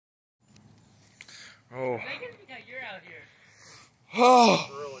Oh. I think it's because you're out here. Oh.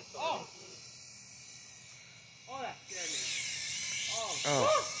 Oh. Oh, that scared me. Oh.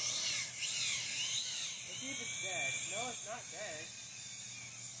 Oh. Let's see if it's dead. No, it's not dead.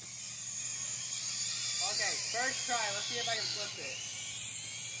 Okay, first try. Let's see if I can flip it.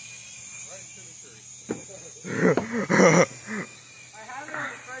 Right into the tree. I have it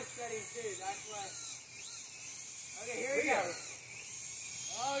on the first setting too. That's why. Okay, here we go.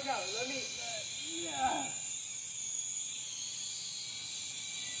 Oh no, let me. Yeah.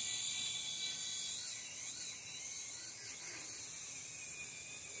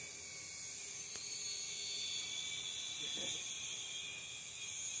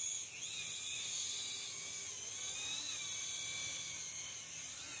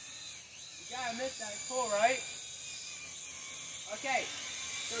 You gotta admit that's cool, right? Okay,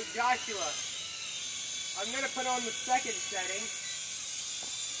 so Joshua, I'm gonna put on the second setting.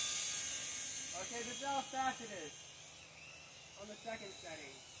 Okay, this is how fast it is on the second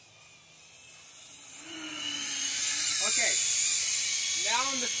setting. Okay, now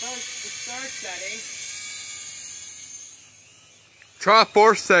on the third setting. Try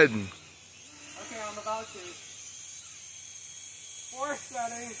fourth setting. Okay, I'm about to. Fourth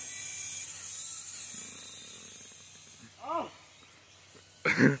setting. Oh.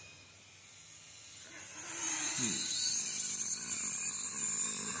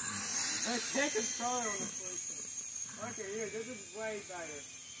 I can't control it on the PlayStation. Okay, here, this is way better.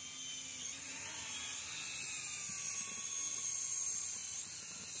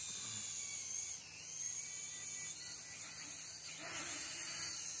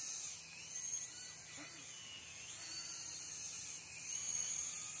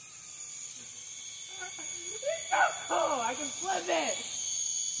 Oh, I can flip it!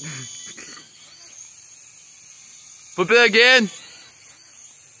 Flip it again.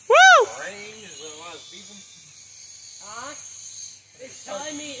 Woo! Rain is what it was, beeping. Huh? It's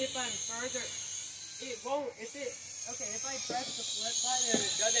telling me if I'm further. It won't. If it. Okay, if I press the flip button and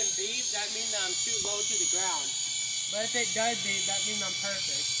it doesn't beep, that means I'm too low to the ground. But if it does beep, that means I'm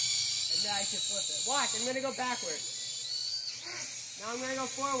perfect. And then I can flip it. Watch, I'm gonna go backwards. Now I'm gonna go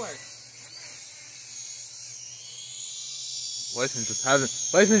forward. Laythan's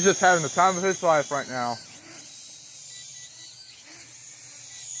just having the time of his life right now.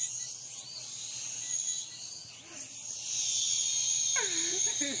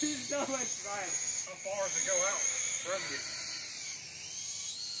 This is so much fun. How far does it go out from you?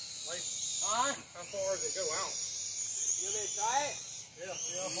 Like, Huh? how far does it go out? You want me to try it? Yeah,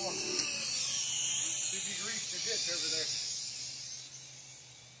 see how far. See if you can reach the ditch over there.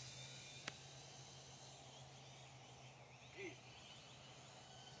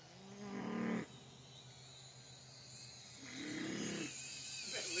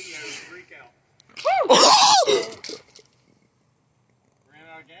 Leo freak out. Ran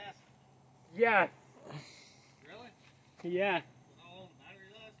out of gas? Yeah. Really? Yeah. Was all on the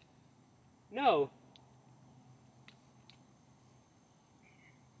battery life? No.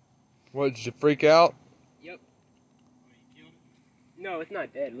 What, did you freak out? Yep. Oh, you killed it? No, it's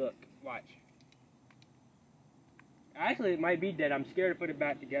not dead. Look. Watch. Actually, it might be dead. I'm scared to put it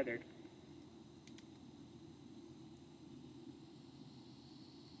back together.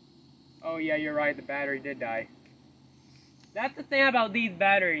 Oh, yeah, you're right. The battery did die. That's the thing about these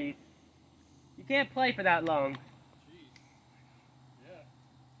batteries. You can't play for that long. Jeez. Yeah.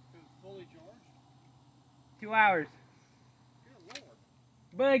 Is it fully charged? 2 hours. Good lord.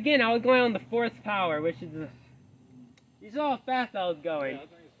 But again, I was going on the 4th power, which is... You saw how fast I was going. Yeah, I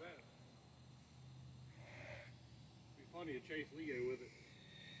think it's fast. It'd be funny to chase Leo with it.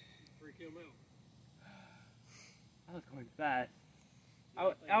 Freak him out. I was going fast.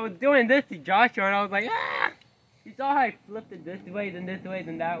 I was doing this to Joshua, and I was like, ah! You saw how I flipped it this way, then that way,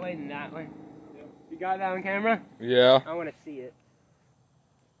 then that way? Yep. You got that on camera? Yeah. I want to see it.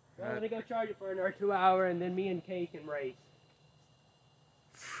 So I'm going to go charge it for another 2 hours, and then me and Kay can race.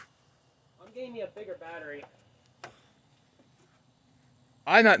 I'm getting me a bigger battery.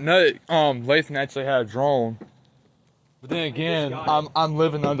 I not know Laythan actually had a drone. But then again, I'm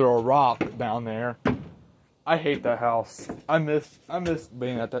living under a rock down there. I hate that house. I miss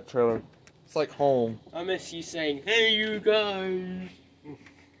being at that trailer. It's like home. I miss you saying, hey you guys.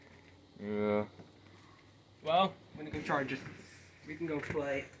 Yeah. Well, I'm going to go charge it. We can go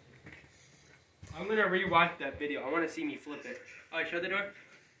play. I'm going to rewatch that video. I want to see me flip it. Alright, shut the door.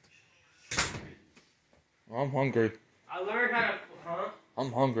 I'm hungry. I learned how to,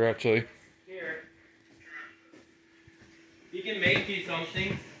 I'm hungry actually. Here. You can make you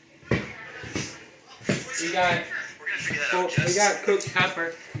something. We got cooked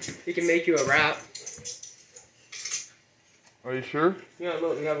pepper. He can make you a wrap. Are you sure? Yeah,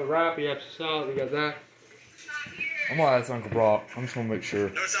 look, we have a wrap, we have salad, we got that. I'm gonna ask Uncle Brock. I'm just gonna make sure.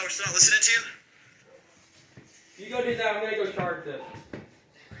 Notice how we're still not listening to you? You go do that, I'm gonna go charge this.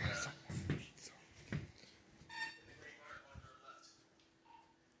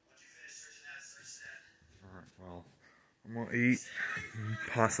 Alright, well, I'm gonna eat,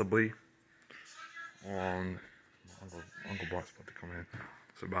 possibly. Uncle Brock's about to come in.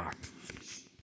 So bye.